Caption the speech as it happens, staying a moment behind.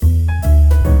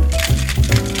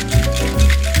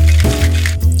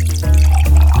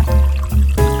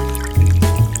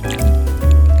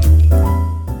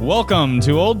Welcome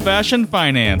to Old Fashioned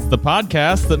Finance, the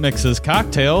podcast that mixes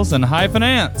cocktails and high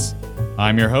finance.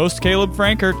 I'm your host, Caleb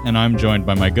Frankert, and I'm joined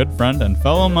by my good friend and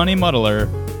fellow money muddler,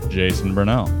 Jason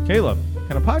Burnell. Caleb,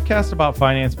 can a podcast about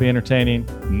finance be entertaining?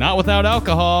 Not without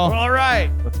alcohol. All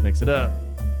right, let's mix it up.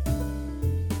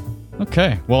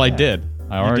 Okay, well, I did.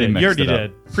 I already mixed You already it up.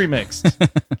 did. Pre-mixed.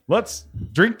 Let's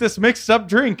drink this mixed up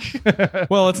drink.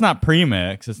 Well, it's not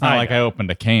pre-mix. It's not I like know. I opened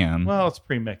a can. Well, it's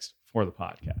pre-mixed for the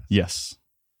podcast. Yes.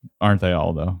 Aren't they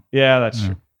all, though? Yeah, that's Yeah.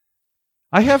 true.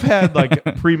 I have had like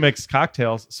pre-mixed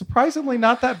cocktails. Surprisingly,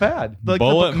 not that bad. Like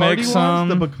Bullet the Bacardi mix ones,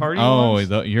 them. the Bacardi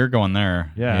ones. You're going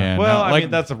there. Yeah. Well, no, I like,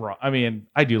 mean, that's a rum. I mean,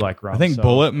 I do like rum. I think so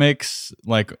Bullet makes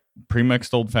like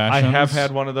pre-mixed old I fashions. have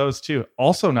had one of those too.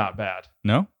 Also, not bad.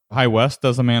 No? High West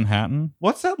does a Manhattan.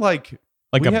 What's that like?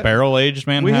 Like We a had- barrel-aged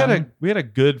Manhattan? We had a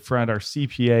good friend, our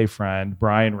CPA friend,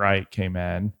 Brian Wright, came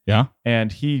in. Yeah.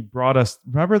 And he brought us,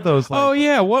 remember those? Like, Oh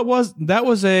yeah, what was that?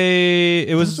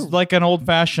 It was like an old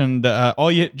fashioned.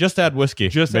 You just add whiskey.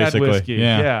 just basically. add whiskey.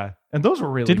 Yeah. And those were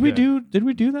really Did we good.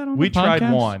 do that on We the podcast?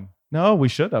 tried one. No, we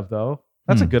should have, though.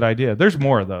 That's a good idea. There's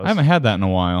more of those. I haven't had that in a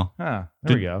while. There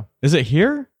we go. Is it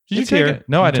here? Did It's you take here. it?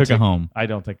 No, You I didn't took it take- home. I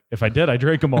don't think, if I did, I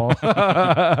drank them all. All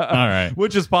right.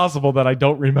 Which is possible that I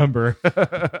don't remember.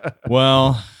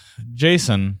 Well,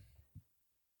 Jason,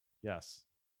 Yes.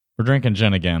 we're drinking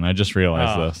gin again. I just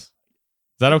realized Oh. this. Is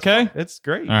that okay? It's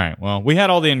great. All right. Well, we had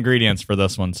all the ingredients for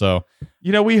this one, so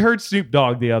You know, we heard Snoop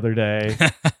Dogg the other day.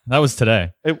 that was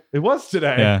today. It was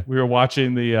today. Yeah. We were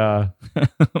watching the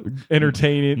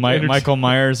entertaining Michael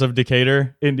Myers of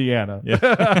Decatur. Indiana.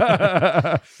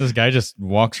 Yeah. This guy just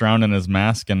walks around in his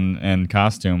mask and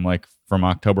costume like from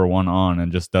October 1 on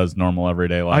and just does normal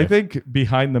everyday life. I think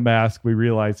behind the mask, we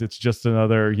realize it's just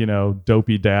another,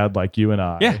 dopey dad like you and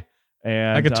I. Yeah.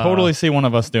 And I could totally see one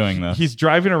of us doing this. he's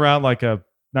driving around like a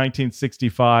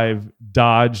 1965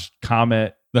 Dodge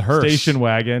Comet The hearse. station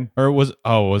wagon. Or was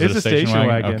It's it a station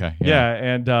wagon? Okay. Yeah.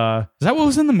 And Is that what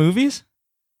was in the movies?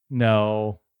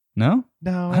 no, No? I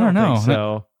I don't know. think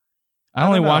so. I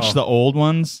only don't watched know. the old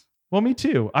ones. Well, me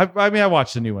too. I mean, I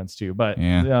watched the new ones too, but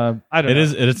Yeah. I don't know.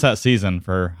 It's that season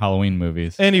for Halloween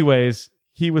movies. Anyways,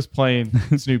 he was playing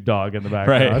Snoop Dogg in the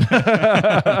background.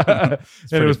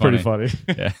 And it was pretty funny.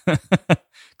 Yeah.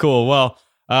 Cool. Well,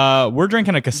 we're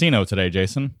drinking a casino today,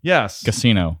 Jason. Yes.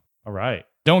 Casino. All right.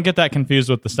 Don't get that confused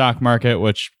with the stock market,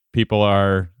 which people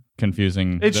are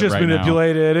confusing. It's just right now.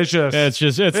 manipulated. It's just It's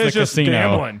the just casino.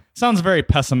 gambling. Sounds very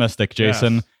pessimistic,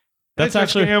 Jason. Yes. That's It's just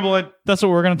actually gambling. that's what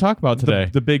we're going to talk about today.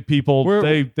 The big people,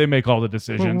 We're- they make all the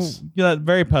decisions. Yeah,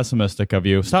 very pessimistic of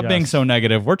you. Stop being Yes. so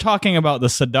negative. We're talking about the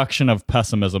seduction of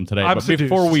pessimism today. I'm but seduced.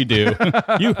 before we do,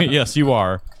 yes, you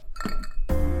are.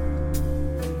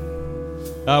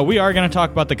 We are going to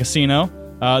talk about the casino.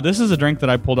 This is a drink that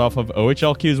I pulled off of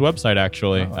OHLQ's website,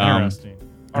 actually. Interesting.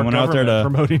 I went out there to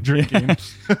promoting drinking.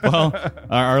 well,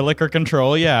 our liquor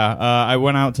control, yeah. I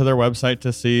went out to their website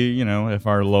to see, if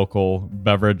our local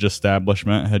beverage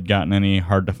establishment had gotten any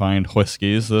hard-to-find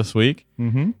whiskeys this week.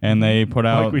 Mm-hmm. And they put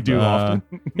out... Like we do often.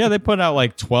 Yeah, they put out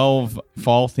like 12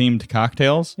 fall-themed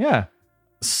cocktails. Yeah.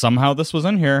 Somehow this was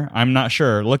in here. I'm not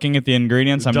sure. Looking at the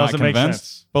ingredients, I'm not Doesn't make convinced.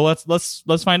 sense. But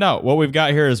let's find out. What we've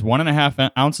got here is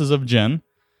 1.5 ounces of gin,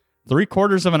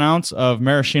 3/4 of an ounce of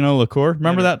maraschino liqueur.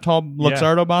 Remember that tall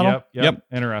Luxardo bottle? Yep.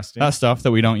 Interesting. That stuff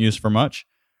that we don't use for much.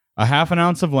 A 1/2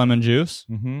 ounce of lemon juice,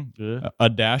 Mm-hmm. a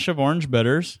dash of orange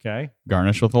bitters, Okay.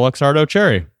 garnished with a Luxardo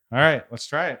cherry. All right. Let's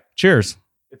try it. Cheers.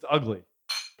 It's ugly.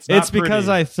 It's because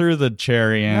I threw the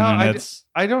cherry in, and it's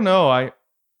I don't know.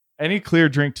 Any clear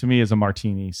drink to me is a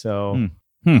martini, so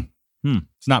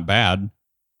it's not bad.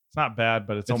 it's not bad,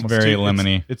 but it's almost very too,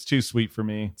 lemony. It's too sweet for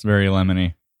me. It's very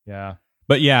lemony. Yeah.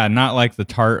 But yeah, not like the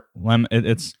tart lemon.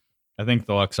 It's I think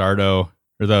the Luxardo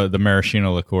or the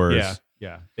maraschino liqueur is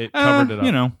Yeah. It covered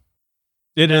it up.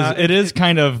 It is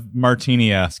kind of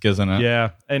martini-esque, isn't it? Yeah.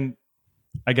 And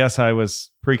I guess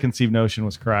preconceived notion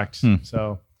was correct.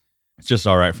 So, It's just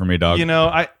all right for me, dog.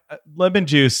 lemon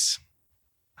juice,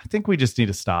 I think we just need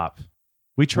to stop.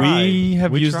 We tried. We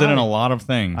have used it in a tried. lot of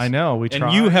things. I know. We And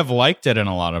tried. you have liked it in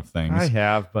a lot of things. I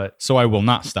have, but So I will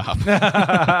not stop.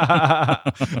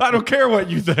 I don't care what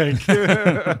you think.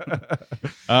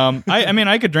 I mean,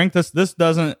 I could drink this. This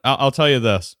doesn't. I'll tell you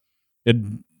this.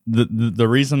 The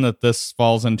reason that this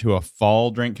falls into a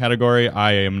fall drink category,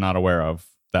 I am not aware of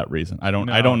that reason. I don't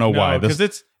know why. Because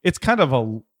it's kind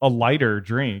of a lighter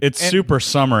drink. It's super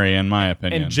summery in my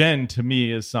opinion. And gin to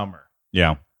me is summer.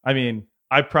 Yeah. I mean,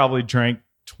 I probably drank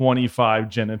 25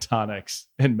 gin and tonics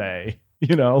in May.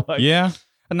 Yeah.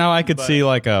 Now I could see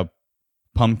like a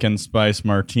pumpkin spice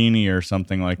martini or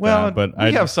something like that. But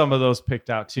we have some of those picked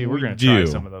out too. We're going to try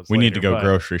some of those. We later, need to go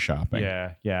grocery shopping.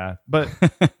 Yeah. But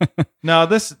no,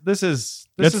 this is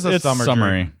a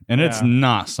summery, and it's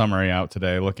not summery out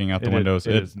today. Looking out the windows,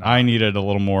 I needed a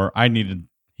little more. I needed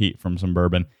heat from some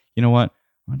bourbon. You know what?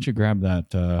 Why don't you grab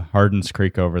that Hardin's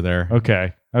Creek over there?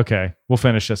 Okay. We'll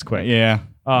finish this quick. Yeah.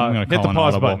 I'm gonna hit the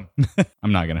pause button.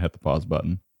 I'm not going to hit the pause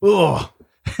button. Ugh.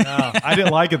 No, I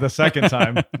didn't like it the second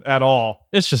time at all.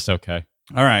 It's just okay.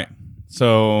 All right.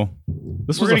 So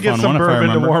this was We're going to get some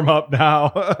bourbon to warm up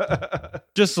now.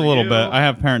 Just a little bit. I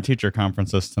have parent-teacher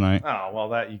conferences tonight. Oh, well,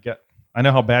 that you get. I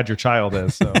know how bad your child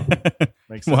is, so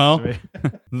makes sense to me.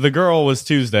 The girl was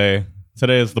Tuesday.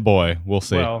 Today is the boy. We'll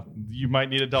see. Well, you might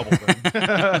need a double then.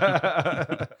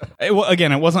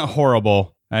 Again, it wasn't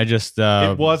horrible. I just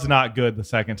it was not good the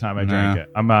second time I drank it.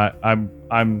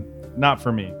 I'm not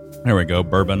for me. There we go.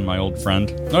 Bourbon, my old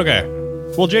friend. Okay.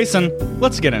 Well, Jason,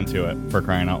 let's get into it, for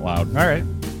crying out loud. All right.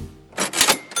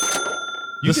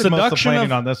 You did most of the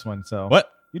planning on this one, so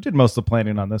what? You did most of the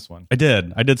planning on this one. I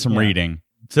did some reading.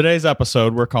 Today's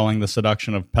episode we're calling The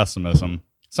Seduction of Pessimism.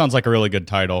 Sounds like a really good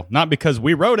title. Not because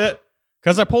we wrote it,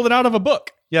 because I pulled it out of a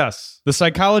book. Yes. The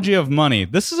Psychology of Money.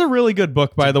 This is a really good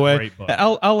book, by the way. Great book.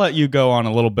 I'll let you go on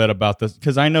a little bit about this,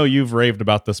 because I know you've raved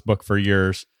about this book for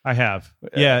years. I have.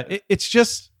 Yeah.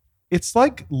 It's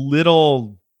like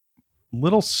little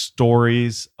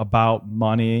stories about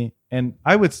money. And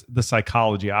the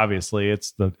psychology, obviously,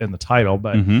 it's in the title,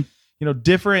 but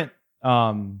different,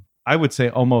 I would say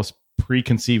almost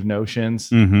preconceived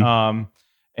notions. And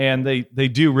they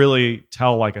do really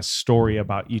tell like a story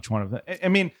about each one of them. I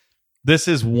mean, this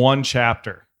is one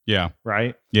chapter. Yeah.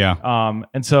 Right. Yeah.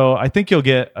 And so I think you'll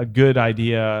get a good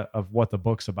idea of what the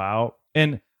book's about.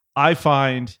 And I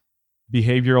find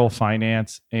behavioral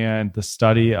finance and the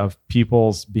study of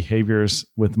people's behaviors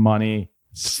with money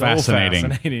so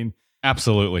fascinating.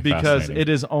 Absolutely because fascinating.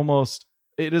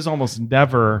 it is almost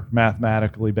never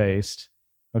mathematically based.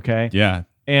 Okay. Yeah.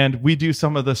 And we do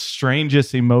some of the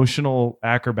strangest emotional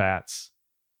acrobatics.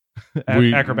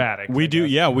 Acrobatics. We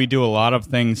do a lot of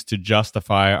things to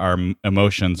justify our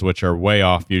emotions, which are way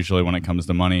off usually when it comes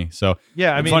to money. So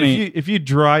yeah, I mean, if you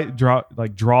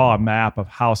draw a map of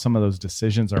how some of those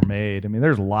decisions are made, I mean,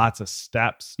 there's lots of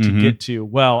steps to get to.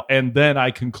 Well, and then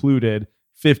I concluded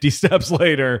 50 steps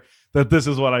later that this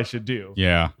is what I should do.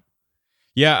 Yeah.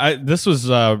 Yeah, this was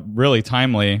really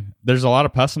timely. There's a lot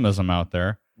of pessimism out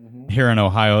there. Here in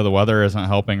Ohio, the weather isn't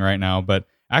helping right now. But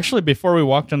actually, before we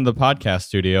walked into the podcast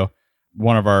studio,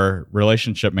 one of our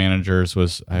relationship managers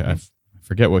was, I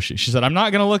forget what she said, I'm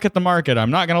not going to look at the market.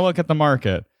 I'm not going to look at the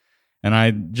market. And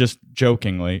I just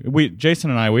jokingly,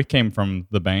 Jason and I, we came from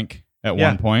the bank at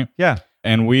one point. Yeah.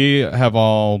 And we have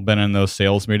all been in those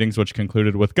sales meetings, which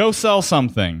concluded with, go sell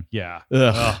something. Yeah.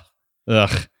 Ugh.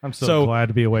 I'm so glad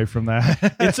to be away from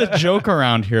that. It's a joke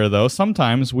around here, though.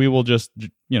 Sometimes we will just,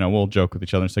 we'll joke with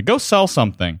each other and say, go sell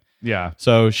something. Yeah.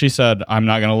 So she said, I'm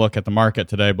not going to look at the market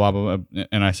today, blah, blah, blah.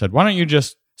 And I said, why don't you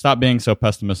just stop being so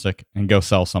pessimistic and go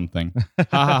sell something? Ha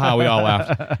ha ha. We all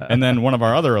laughed. And then one of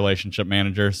our other relationship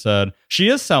managers said, she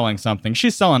is selling something.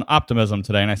 She's selling optimism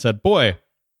today. And I said, boy,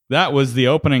 that was the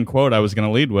opening quote I was going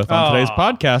to lead with on today's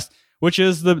podcast, which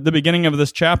is the beginning of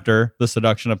this chapter, The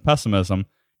Seduction of Pessimism.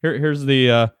 Here's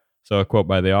the a quote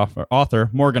by the author,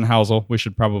 Morgan Housel. We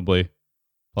should probably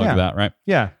plug that, right?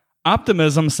 Yeah.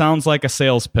 Optimism sounds like a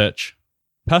sales pitch.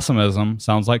 Pessimism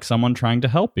sounds like someone trying to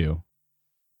help you.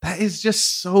 That is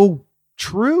just so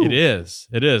true. It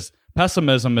is.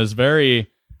 Pessimism is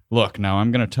very, look, now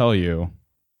I'm going to tell you.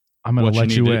 I'm going to let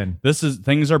you in.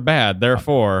 Things are bad,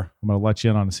 therefore. I'm going to let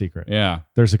you in on a secret. Yeah.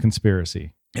 There's a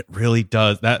conspiracy. It really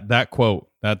does. That quote,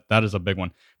 that is a big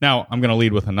one. Now, I'm going to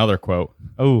lead with another quote.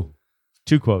 Oh,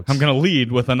 2 quotes. I'm going to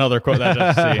lead with another quote.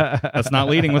 That's not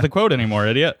leading with a quote anymore,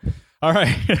 idiot. All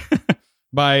right.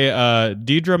 By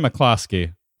Deidre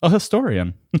McCloskey, a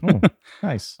historian. Oh,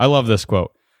 nice. I love this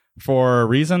quote. For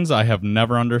reasons I have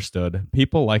never understood,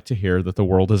 people like to hear that the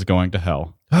world is going to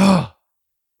hell.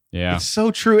 Yeah. It's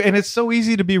so true. And it's so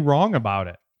easy to be wrong about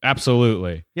it.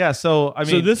 Absolutely. Yeah. So, I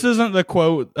mean, so this isn't the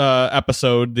quote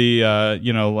episode,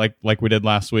 like we did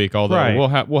last week,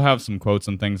 although we'll have some quotes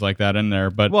and things like that in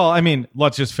there. But well, I mean,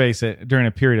 let's just face it, during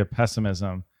a period of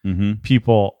pessimism,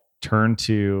 people turn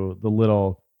to the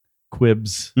little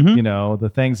quibs,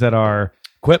 the things that are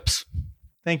quips.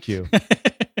 Thank you.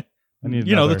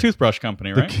 The toothbrush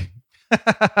company, right?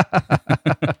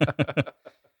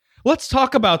 Let's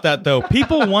talk about that, though.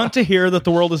 People want to hear that the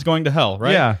world is going to hell,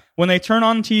 right? Yeah. When they turn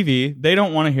on TV, they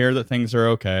don't want to hear that things are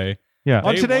okay. Yeah.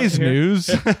 On today's news.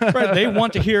 Right. They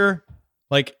want to hear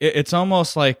Like it's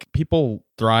almost like people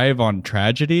thrive on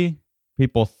tragedy.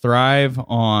 People thrive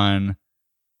on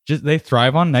they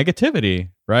thrive on negativity,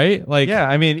 right? Like, yeah,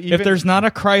 I mean, if there's not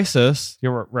a crisis,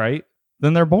 you're right,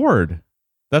 then they're bored.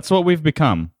 That's what we've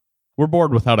become. We're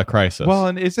bored without a crisis. Well,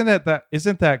 and isn't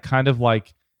that kind of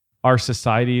like our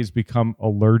society has become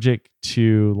allergic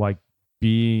to like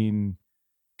being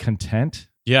content?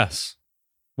 Yes.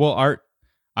 Well,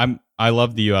 I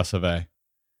love the US of A.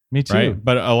 Me too. Right?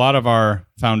 But a lot of our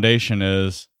foundation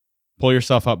is pull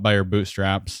yourself up by your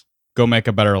bootstraps. Go make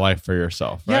a better life for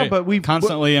yourself. Right? Yeah, but we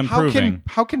constantly improving.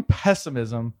 How can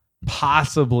pessimism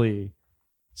possibly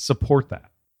support that?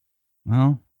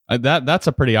 Well, that's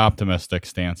a pretty optimistic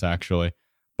stance, actually.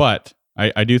 But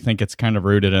I do think it's kind of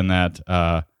rooted in that.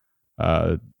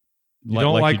 You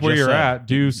don't like where you're at.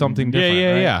 Do something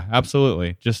different. Yeah,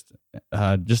 absolutely. Just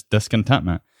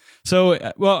discontentment.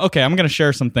 So, well, okay, I'm going to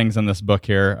share some things in this book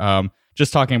here.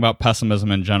 Just talking about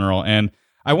pessimism in general, and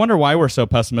I wonder why we're so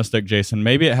pessimistic, Jason.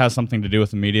 Maybe it has something to do with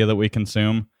the media that we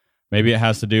consume. Maybe it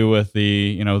has to do with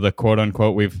the quote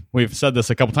unquote, we've said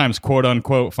this a couple times, quote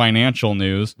unquote financial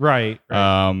news. Right.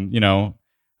 Get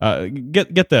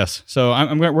this.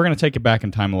 So we're going to take it back in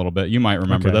time a little bit. You might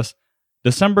remember this.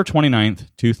 December 29th,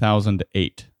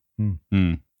 2008.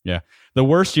 Yeah. The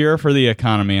worst year for the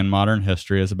economy in modern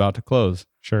history is about to close.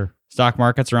 Sure. Stock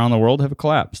markets around the world have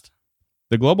collapsed.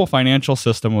 The global financial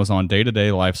system was on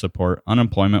day-to-day life support.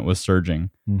 Unemployment was surging.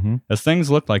 Mm-hmm. As things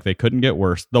looked like they couldn't get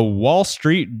worse, the Wall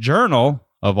Street Journal,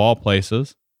 of all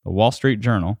places, the Wall Street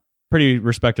Journal, pretty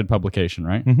respected publication,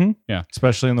 right? Mm-hmm. Yeah.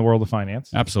 Especially in the world of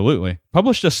finance. Absolutely.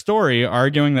 Published a story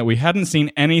arguing that we hadn't seen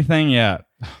anything yet.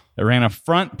 It ran a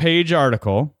front page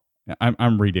article.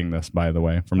 I'm reading this, by the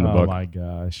way, from the book. Oh, my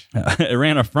gosh. It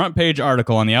ran a front page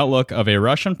article on the outlook of a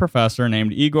Russian professor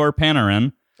named Igor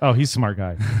Panarin. Oh, he's a smart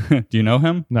guy. Do you know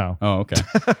him? No. Oh, okay.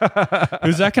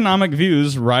 Whose economic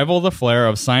views rival the flair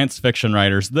of science fiction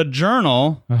writers. The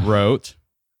Journal wrote,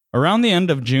 around the end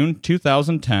of June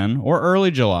 2010 or early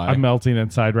July. I'm melting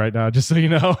inside right now, just so you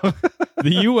know.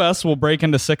 The U.S. will break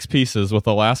into 6 pieces, with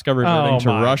Alaska reverting to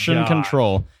Russian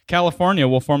control. California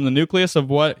will form the nucleus of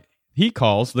what he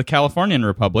calls the Californian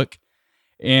Republic,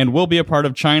 and will be a part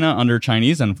of China under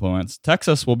Chinese influence.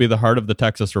 Texas will be the heart of the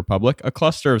Texas Republic, a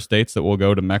cluster of states that will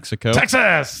go to Mexico.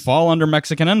 Texas! Fall under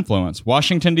Mexican influence.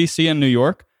 Washington, D.C. and New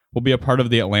York will be a part of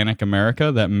the Atlantic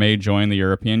America that may join the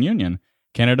European Union.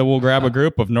 Canada will grab a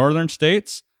group of northern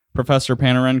states Professor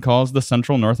Panarin calls the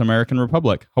Central North American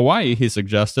Republic. Hawaii, he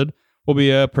suggested, will be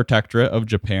a protectorate of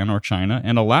Japan or China,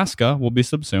 and Alaska will be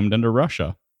subsumed into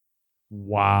Russia.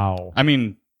 Wow. I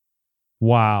mean...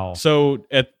 Wow. So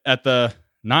at the...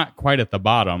 Not quite at the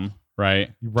bottom,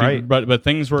 right? Right. But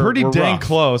things were pretty dang rough.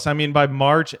 close. I mean, by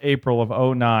March, April of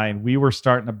 2009, we were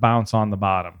starting to bounce on the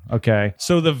bottom. Okay.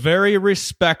 So the very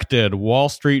respected Wall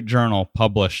Street Journal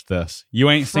published this. You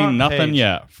ain't seen nothing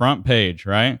yet. Front page,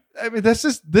 right? I mean, this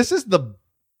is the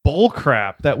bull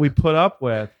crap that we put up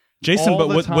with. Jason, but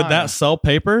would that sell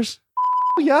papers?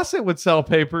 Yes, it would sell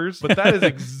papers, but that is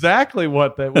exactly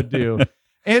what that would do.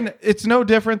 And it's no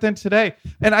different than today.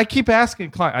 And I keep asking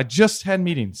clients, I just had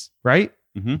meetings, right?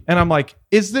 Mm-hmm. And I'm like,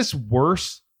 is this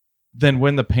worse than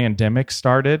when the pandemic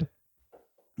started?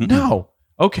 Mm-mm. No.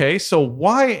 Okay, so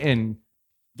why in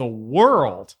the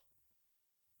world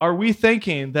are we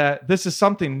thinking that this is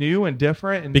something new and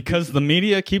different? And because the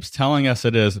media keeps telling us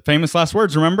it is. Famous last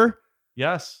words, remember?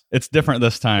 Yes. It's different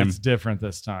this time. It's different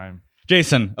this time.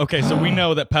 Jason, okay, so we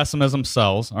know that pessimism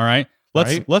sells, all right?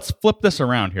 Let's flip this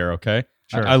around here, okay?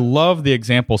 Sure. I love the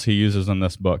examples he uses in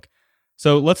this book.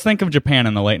 So let's think of Japan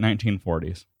in the late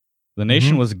 1940s. The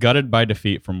nation was gutted by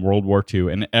defeat from World War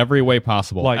II in every way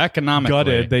possible. Like economically.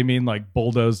 Gutted, they mean like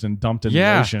bulldozed and dumped in the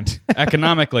ocean.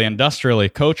 Economically, industrially,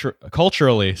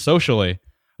 culturally, socially.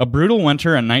 A brutal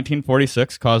winter in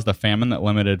 1946 caused a famine that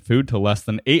limited food to less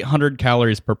than 800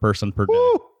 calories per person per day.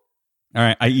 Woo! All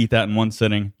right, I eat that in one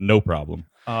sitting, no problem.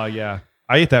 Yeah.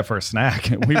 I ate that for a snack.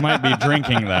 We might be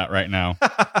drinking that right now.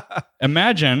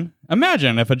 Imagine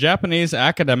if a Japanese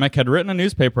academic had written a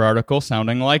newspaper article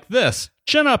sounding like this.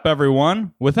 Chin up,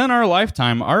 everyone. Within our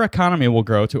lifetime, our economy will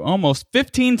grow to almost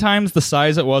 15 times the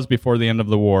size it was before the end of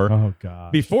the war. Oh,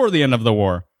 God. Before the end of the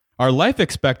war. Our life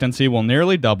expectancy will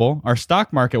nearly double. Our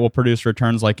stock market will produce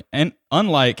returns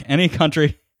unlike any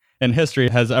country in history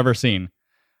has ever seen.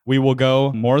 We will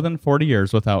go more than 40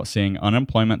 years without seeing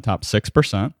unemployment top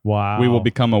 6%. Wow. We will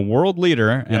become a world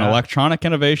leader in electronic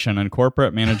innovation and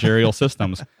corporate managerial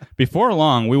systems. Before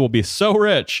long, we will be so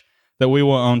rich that we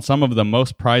will own some of the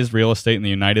most prized real estate in the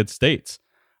United States.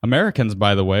 Americans,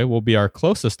 by the way, will be our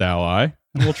closest ally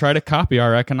and will try to copy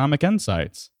our economic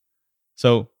insights.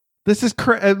 So This is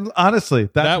honestly,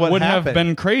 that what would happened. have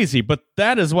been crazy, but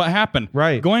that is what happened.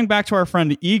 Right. Going back to our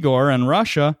friend Igor and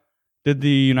Russia, did the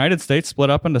United States split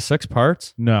up into 6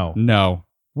 parts? No.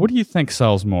 What do you think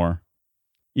sells more?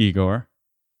 Igor,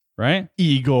 right?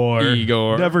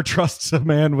 Igor. Never trusts a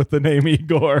man with the name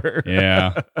Igor.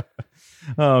 Yeah.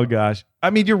 Oh gosh. I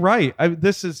mean, you're right.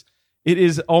 It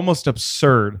is almost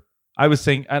absurd. I was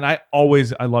saying, and I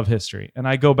love history, and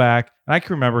I go back and I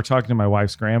can remember talking to my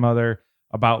wife's grandmother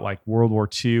about like World War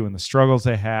II and the struggles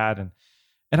they had.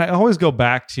 And I always go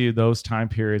back to those time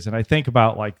periods. And I think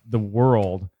about like the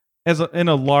world in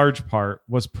a large part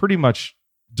was pretty much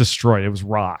destroyed. It was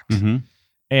rocked. Mm-hmm.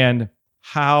 And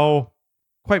how,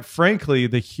 quite frankly,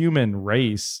 the human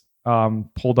race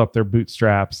pulled up their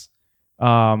bootstraps.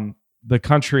 The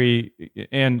country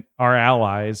and our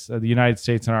allies, the United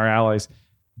States and our allies,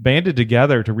 banded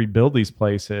together to rebuild these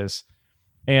places.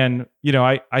 And,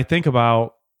 I think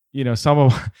about, some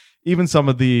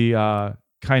of the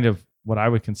kind of what I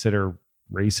would consider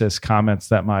racist comments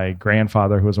that my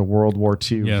grandfather, who was a World War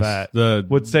II vet,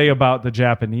 would say about the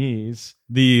Japanese.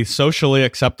 The socially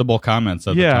acceptable comments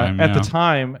at the time. At the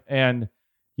time. And,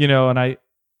 and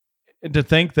to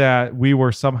think that we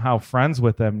were somehow friends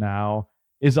with them now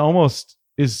it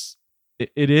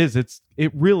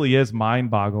really is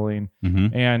mind boggling.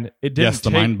 Mm-hmm. And it didn't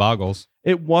the mind boggles.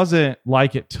 It wasn't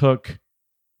like it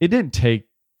didn't take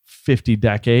 50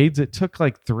 decades. It took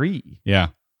like 3. Yeah.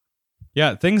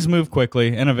 Things move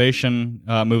quickly. Innovation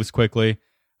moves quickly.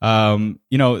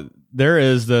 There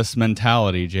is this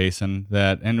mentality, Jason,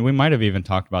 and we might have even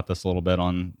talked about this a little bit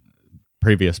on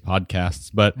previous podcasts,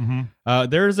 but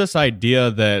there's this idea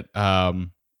that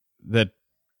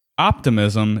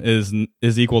optimism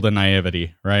is equal to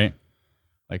naivety, right?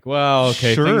 Like, well,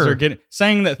 okay, sure. Things are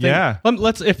saying that.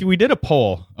 Let's if we did a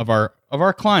poll of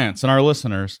our clients and our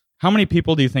listeners, how many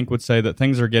people do you think would say that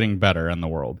things are getting better in the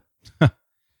world?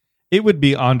 It would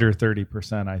be under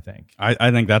 30%, I think.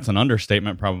 I think that's an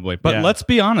understatement, probably. But let's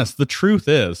be honest. The truth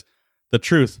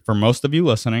for most of you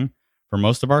listening, for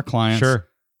most of our clients, sure,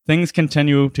 things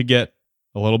continue to get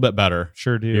a little bit better.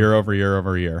 Sure do. Year over year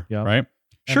over year, right?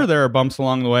 Sure, there are bumps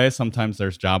along the way. Sometimes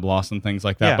there's job loss and things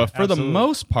like that. But for the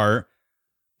most part,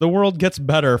 the world gets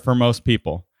better for most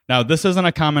people. Now, this isn't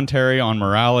a commentary on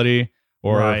morality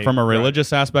or from a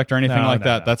religious aspect or anything like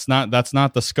that. No. That's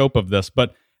not the scope of this.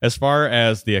 But as far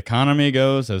as the economy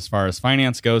goes, as far as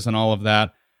finance goes and all of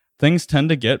that, things tend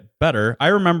to get better. I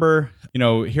remember,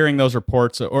 hearing those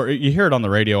reports, or you hear it on the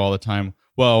radio all the time.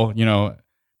 Well,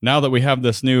 now that we have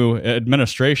this new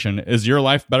administration, is your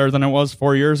life better than it was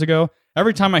 4 years ago?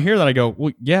 Every time I hear that, I go,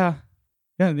 well, yeah,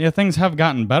 things have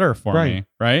gotten better for me,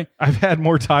 right? I've had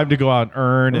more time to go out and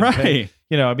earn. And right.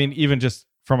 Even just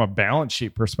from a balance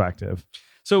sheet perspective.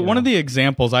 So one of the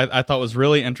examples I thought was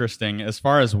really interesting as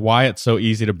far as why it's so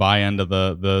easy to buy into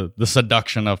the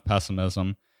seduction of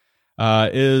pessimism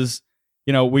is,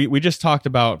 we just talked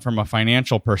about from a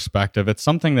financial perspective, it's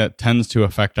something that tends to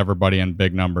affect everybody in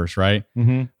big numbers, right?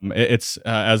 Mm-hmm. It's,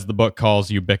 as the book calls,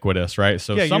 ubiquitous, right?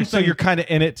 So you're kind of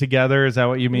in it together. Is that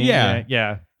what you mean?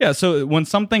 Yeah. So when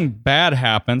something bad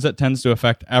happens, it tends to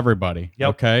affect everybody. Yep.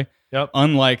 Okay. Yep.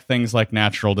 Unlike things like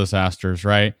natural disasters,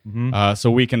 right? Mm-hmm. So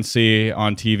we can see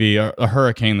on TV a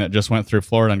hurricane that just went through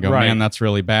Florida and go, man, that's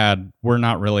really bad. We're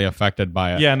not really affected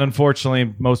by it. Yeah, and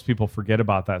unfortunately, most people forget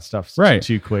about that stuff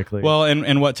too quickly. Well,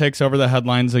 and what takes over the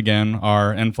headlines again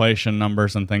are inflation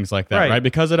numbers and things like that, right?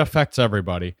 Because it affects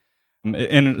everybody.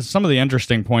 And some of the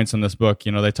interesting points in this book,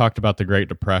 they talked about the Great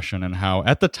Depression and how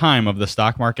at the time of the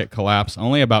stock market collapse,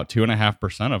 only about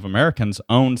 2.5% of Americans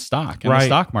owned stock in the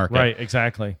stock market. Right,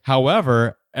 exactly.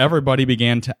 However, everybody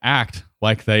began to act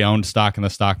like they owned stock in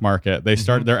the stock market. They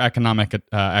started their economic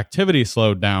activity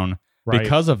slowed down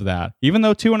because of that. Even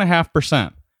though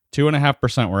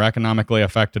 2.5% were economically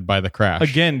affected by the crash.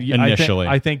 Again, initially,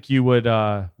 I think you would.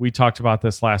 We talked about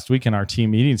this last week in our team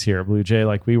meetings here at Blue Jay.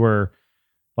 Like we were.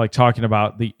 Like talking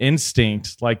about the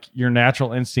instinct, like your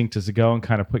natural instinct is to go and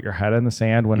kind of put your head in the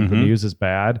sand when the news is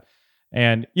bad.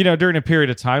 And, during a period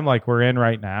of time like we're in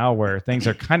right now where things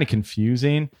are kind of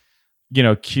confusing,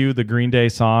 cue the Green Day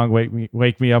song,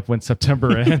 Wake Me Up When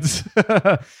September Ends.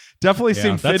 Definitely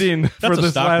seemed fitting for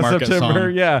this last September.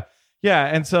 Song. Yeah. Yeah.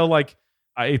 And so like,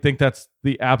 I think that's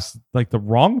the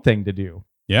wrong thing to do.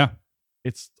 Yeah.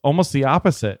 It's almost the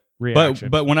opposite. Reaction.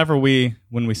 But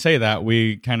when we say that,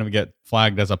 we kind of get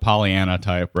flagged as a Pollyanna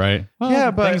type, right?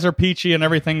 Well, but things are peachy and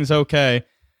everything's okay.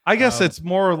 I guess it's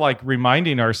more like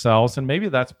reminding ourselves, and maybe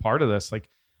that's part of this. Like,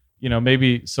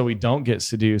 maybe so we don't get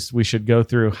seduced, we should go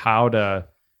through how to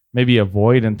maybe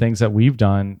avoid and things that we've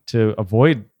done to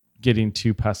avoid getting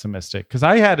too pessimistic. Because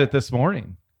I had it this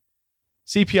morning.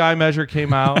 CPI measure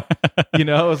came out. It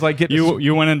was like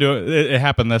you went into it. It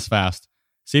happened this fast.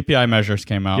 CPI measures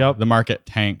came out. Yep. The market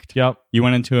tanked. Yep. You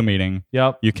went into a meeting.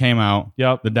 Yep. You came out.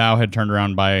 Yep. The Dow had turned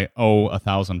around by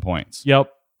 1,000 points. Yep.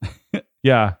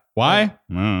 Yeah. Why?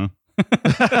 That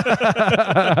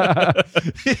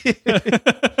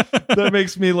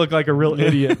makes me look like a real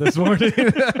idiot this morning.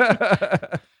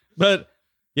 But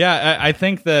yeah, I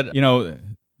think that,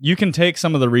 you can take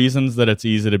some of the reasons that it's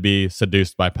easy to be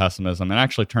seduced by pessimism and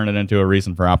actually turn it into a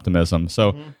reason for optimism.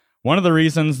 So one of the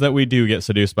reasons that we do get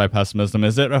seduced by pessimism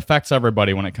is it affects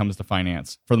everybody when it comes to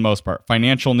finance, for the most part.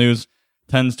 Financial news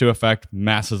tends to affect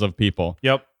masses of people.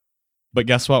 Yep. But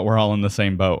guess what? We're all in the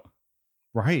same boat.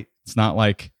 Right. It's not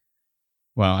like,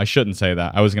 well, I shouldn't say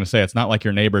that. I was going to say it's not like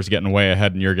your neighbor's getting way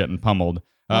ahead and you're getting pummeled.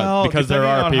 Because there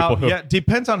are people who... Yeah,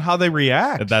 depends on how they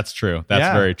react. That's true.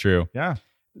 That's very true. Yeah.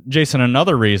 Jason,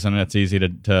 another reason it's easy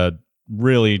to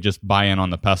really just buy in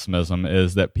on the pessimism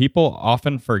is that people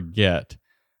often forget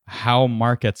how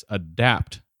markets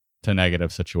adapt to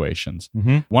negative situations.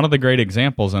 One of the great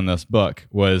examples in this book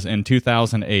was in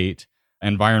 2008,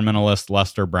 environmentalist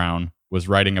Lester Brown was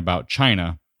writing about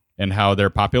China and how their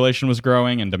population was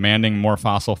growing and demanding more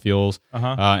fossil fuels.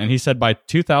 And he said by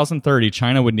 2030,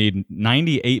 China would need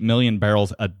 98 million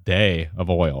barrels a day of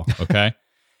oil. Okay.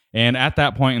 And at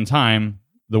that point in time,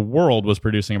 the world was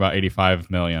producing about 85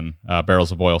 million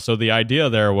barrels of oil. So the idea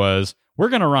there was, we're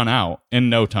going to run out in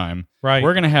no time. Right.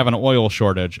 We're going to have an oil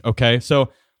shortage. Okay.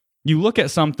 So you look at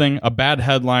something, a bad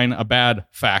headline, a bad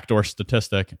fact or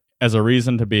statistic as a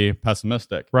reason to be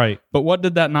pessimistic. Right. But what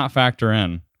did that not factor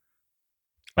in?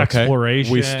 Okay.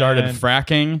 Exploration. We started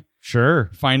fracking.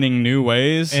 Sure. Finding new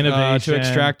ways Innovation. to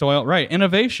extract oil. Right.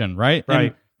 Innovation. Right.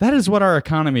 Right. And that is what our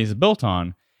economy is built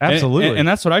on. Absolutely. And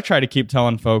that's what I try to keep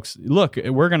telling folks. Look,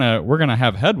 we're gonna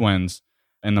have headwinds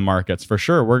in the markets for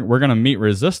sure. We're gonna meet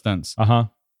resistance.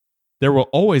 There will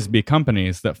always be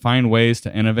companies that find ways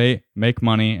to innovate, make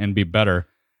money, and be better.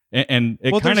 And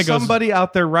it kind of goes. Somebody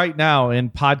out there right now in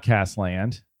podcast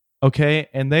land, okay,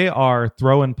 and they are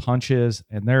throwing punches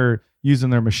and they're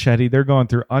using their machete. They're going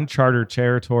through uncharted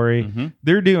territory.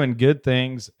 They're doing good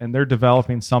things and they're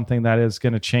developing something that is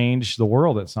going to change the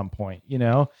world at some point,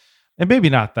 and maybe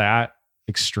not that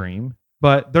extreme,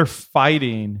 but they're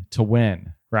fighting to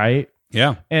win, right?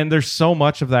 Yeah. And there's so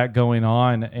much of that going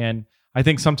on. And I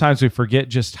think sometimes we forget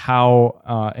just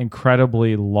how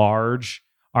incredibly large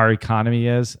our economy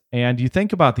is. And you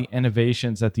think about the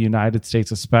innovations that the United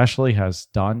States especially have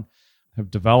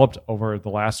developed over the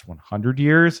last 100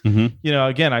 years.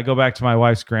 Again, I go back to my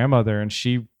wife's grandmother and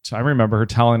I remember her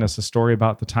telling us a story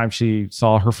about the time she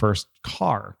saw her first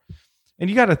car. And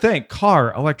you got to think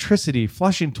car, electricity,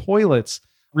 flushing toilets,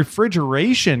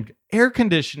 refrigeration, air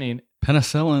conditioning,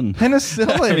 penicillin.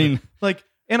 I mean, like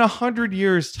in 100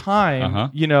 years time,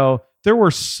 there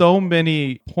were so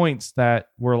many points that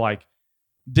were like,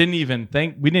 we didn't even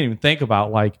think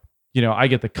about, like, I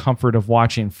get the comfort of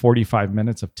watching 45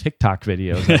 minutes of TikTok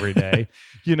videos every day,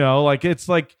 it's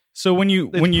like, so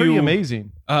it's pretty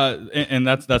amazing. And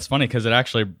that's funny because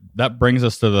that brings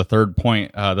us to the third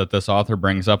point that this author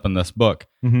brings up in this book,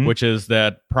 which is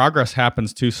that progress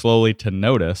happens too slowly to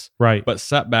notice, right? But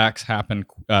setbacks happen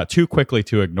too quickly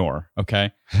to ignore.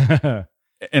 Okay.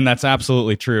 And that's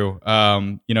absolutely true.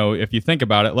 If you think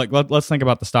about it, like let's think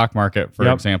about the stock market, for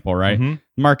example, right?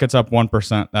 Market's up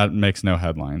 1%. That makes no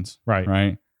headlines.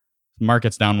 Right.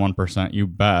 Market's down 1%. You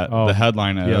bet. The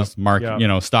headline is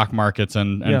stock markets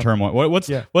and turmoil. What's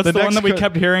the one that we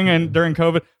kept hearing during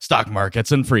COVID? Stock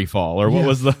markets in free fall, or what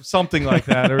was the something like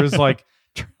that? It was like,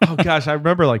 oh gosh, I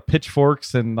remember like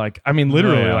pitchforks and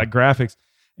literally like graphics.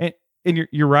 And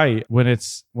you're right. When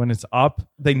it's up,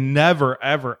 they never,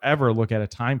 ever, ever look at a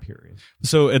time period.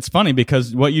 So it's funny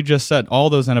because what you just said, all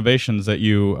those innovations that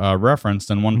you referenced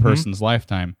in one person's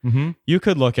lifetime, you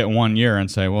could look at 1 year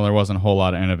and say, well, there wasn't a whole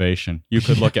lot of innovation. You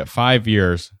could look at 5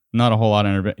 years, not a whole lot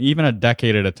of innovation, even a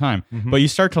decade at a time. But you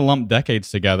start to lump decades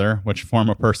together, which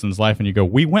form a person's life, and you go,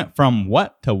 we went from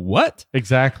what to what?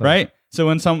 Exactly. Right?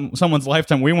 So in someone's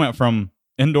lifetime, we went from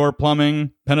indoor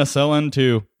plumbing, penicillin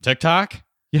to TikTok.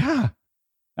 Yeah.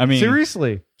 I mean,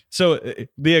 seriously. So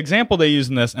the example they use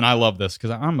in this, and I love this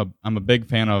because I'm a big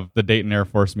fan of the Dayton Air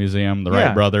Force Museum, the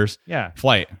Wright brothers,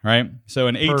 flight, right? So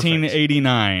in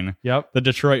 1889, the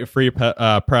Detroit Free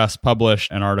Press published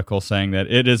an article saying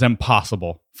that it is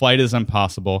impossible. Flight is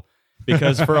impossible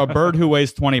because for a bird who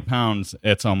weighs 20 pounds,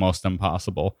 it's almost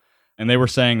impossible. And they were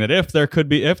saying that if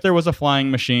there was a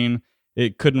flying machine,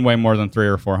 it couldn't weigh more than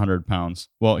 300 or 400 pounds.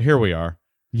 Well, here we are.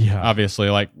 Yeah, obviously,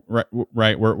 like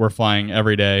right, we're flying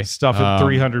every day. Stuffing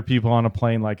 300 people on a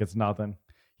plane like it's nothing.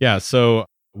 Yeah, so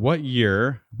what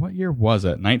year was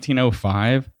it?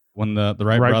 1905 when the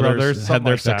Wright brothers had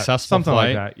their successful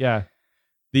flight. Like that. Yeah.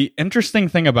 The interesting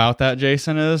thing about that,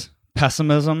 Jason, is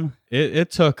pessimism.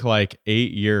 It took like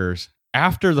 8 years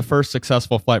after the first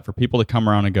successful flight for people to come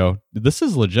around and go, this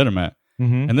is legitimate.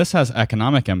 And this has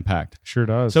economic impact. Sure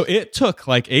does. So it took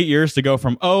like 8 years to go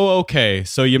from, oh, okay,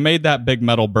 so you made that big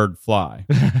metal bird fly,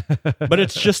 but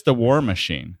it's just a war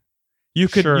machine. You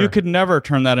could never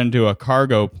turn that into a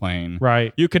cargo plane.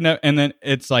 Right. You could and then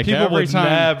it's like people every would time,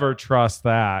 never trust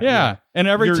that. Yeah. And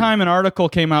every time an article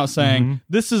came out saying,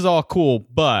 this is all cool,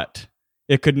 but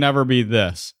it could never be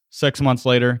this. 6 months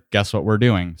later, guess what we're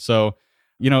doing? So,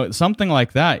 something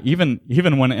like that, even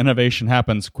when innovation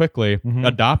happens quickly,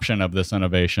 adoption of this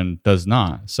innovation does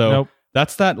not. So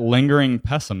that's that lingering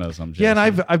pessimism, Jason. Yeah,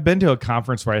 and I've been to a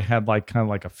conference where I had like kind of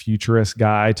like a futurist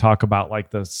guy talk about like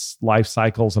the life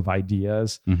cycles of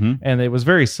ideas. And it was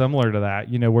very similar to that,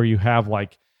 where you have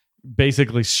like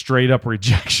basically straight up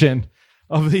rejection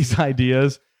of these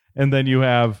ideas. And then you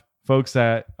have folks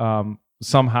that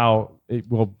somehow it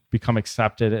will become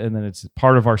accepted and then it's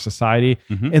part of our society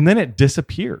and then it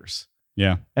disappears.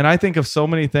 Yeah. And I think of so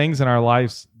many things in our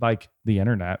lives, like the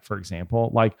internet, for example,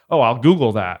 like, oh, I'll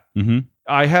Google that.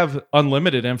 I have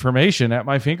unlimited information at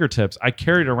my fingertips. I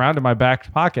carry it around in my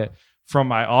back pocket from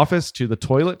my office to the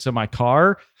toilet to my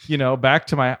car, back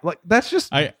to my, like, that's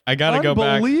just, I got to go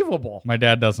back. Unbelievable. My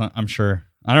dad doesn't, I'm sure.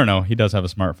 I don't know. He does have a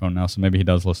smartphone now, so maybe he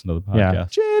does listen to the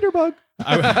podcast. Yeah. Jitterbug.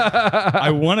 I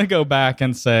want to go back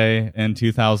and say in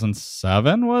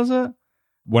 2007, was it?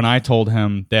 When I told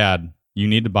him, Dad, you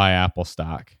need to buy Apple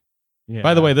stock. Yeah.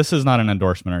 By the way, this is not an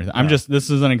endorsement or anything. This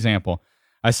is an example.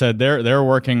 I said they're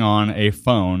working on a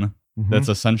phone that's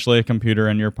essentially a computer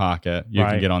in your pocket. You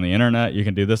can get on the internet. You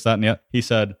can do this, that, and the other. He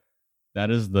said, that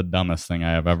is the dumbest thing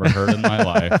I have ever heard in my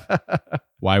life.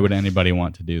 Why would anybody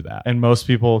want to do that? And most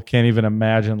people can't even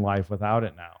imagine life without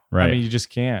it now. Right. I mean, you just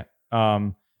can't.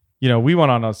 We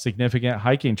went on a significant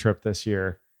hiking trip this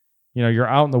year. You're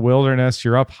out in the wilderness,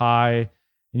 you're up high,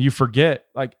 and you forget.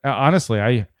 Like, honestly,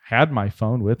 I had my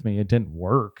phone with me. It didn't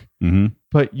work.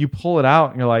 But you pull it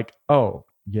out and you're like, oh,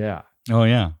 yeah. Oh,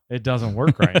 yeah. It doesn't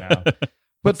work right now.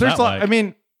 But there's like, I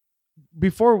mean,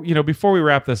 before we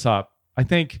wrap this up, I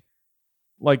think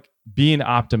like being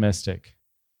optimistic,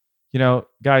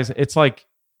 guys, it's like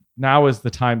now is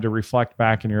the time to reflect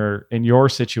back in your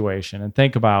situation and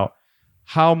think about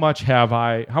how much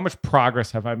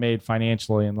progress have I made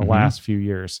financially in the last few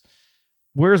years?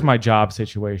 Where's my job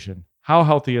situation? How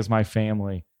healthy is my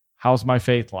family? How's my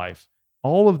faith life?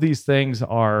 All of these things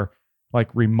are like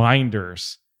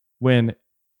reminders when,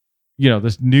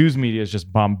 this news media is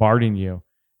just bombarding you.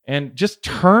 And just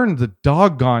turn the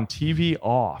doggone TV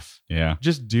off. Yeah.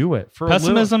 Just do it.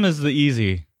 Pessimism is the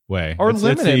easy way. Or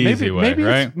limit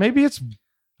it. Maybe it's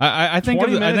I think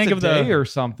of the day or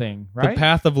something, right? The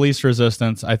path of least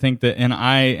resistance. I think that, and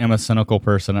I am a cynical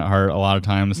person at heart. A lot of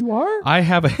times, you are. I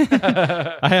have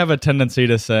a tendency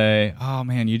to say, "Oh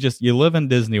man, you live in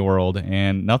Disney World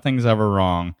and nothing's ever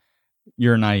wrong.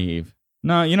 You're naive."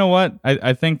 No, you know what?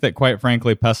 I think that quite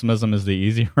frankly, pessimism is the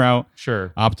easy route.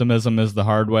 Sure. Optimism is the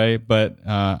hard way. But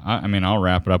I'll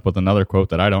wrap it up with another quote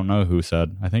that I don't know who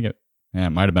said. I think it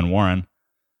might have been Warren.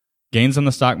 Gains in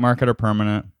the stock market are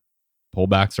permanent.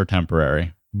 Pullbacks are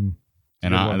temporary. And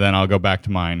then I'll go back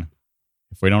to mine.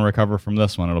 If we don't recover from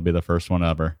this one, it'll be the first one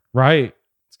ever. Right.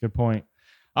 That's a good point.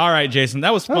 All right, Jason.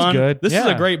 That was fun. Was good. This is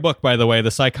a great book, by the way.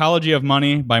 The Psychology of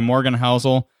Money by Morgan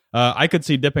Housel. I could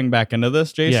see dipping back into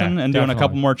this, Jason, and doing a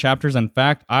couple more chapters. In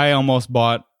fact, I almost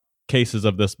bought cases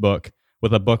of this book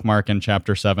with a bookmark in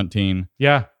chapter 17.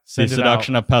 Yeah. The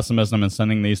Seduction of Pessimism, and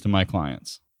sending these to my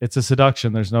clients. It's a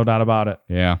seduction. There's no doubt about it.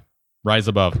 Yeah. Rise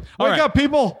above. Wake up,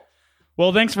 people.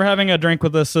 Well, thanks for having a drink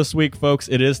with us this week, folks.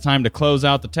 It is time to close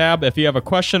out the tab. If you have a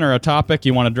question or a topic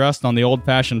you want addressed on the Old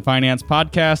Fashioned Finance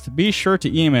podcast, be sure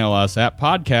to email us at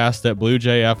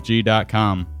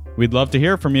podcast@bluejfg.com. We'd love to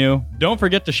hear from you. Don't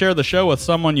forget to share the show with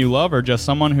someone you love or just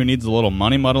someone who needs a little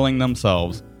money muddling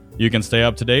themselves. You can stay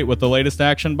up to date with the latest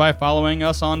action by following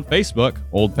us on Facebook.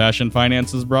 Old Fashioned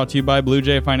Finance is brought to you by Blue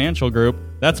Jay Financial Group.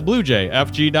 That's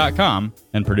bluejfg.com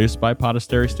and produced by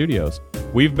Podastery Studios.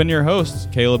 We've been your hosts,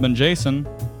 Caleb and Jason.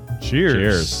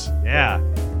 Cheers. Yeah.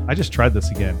 I just tried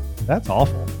this again. That's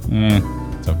awful.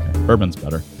 It's okay. Bourbon's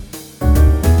better.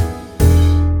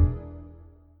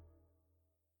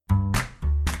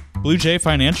 Blue Jay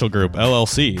Financial Group,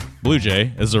 LLC. Blue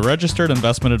Jay is a registered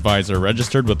investment advisor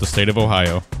registered with the state of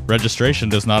Ohio. Registration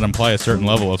does not imply a certain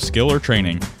level of skill or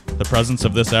training. The presence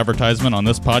of this advertisement on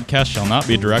this podcast shall not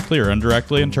be directly or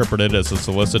indirectly interpreted as a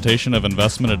solicitation of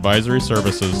investment advisory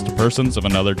services to persons of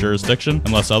another jurisdiction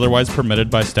unless otherwise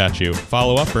permitted by statute.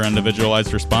 Follow-up or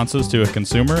individualized responses to a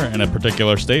consumer in a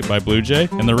particular state by Blue Jay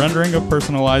and the rendering of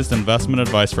personalized investment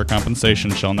advice for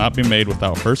compensation shall not be made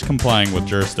without first complying with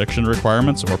jurisdiction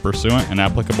requirements or pursuant an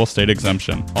applicable state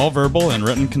exemption. All verbal and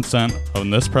written consent on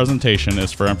this presentation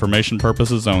is for information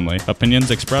purposes only.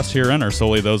 Opinions expressed herein are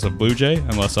solely those of Blue Jay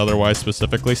unless otherwise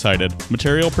specifically cited.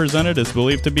 Material presented is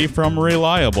believed to be from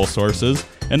reliable sources,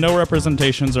 and no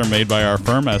representations are made by our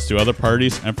firm as to other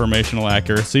parties' informational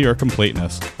accuracy or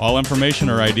completeness. All information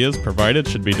or ideas provided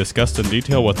should be discussed in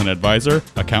detail with an advisor,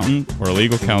 accountant, or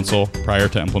legal counsel prior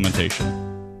to implementation.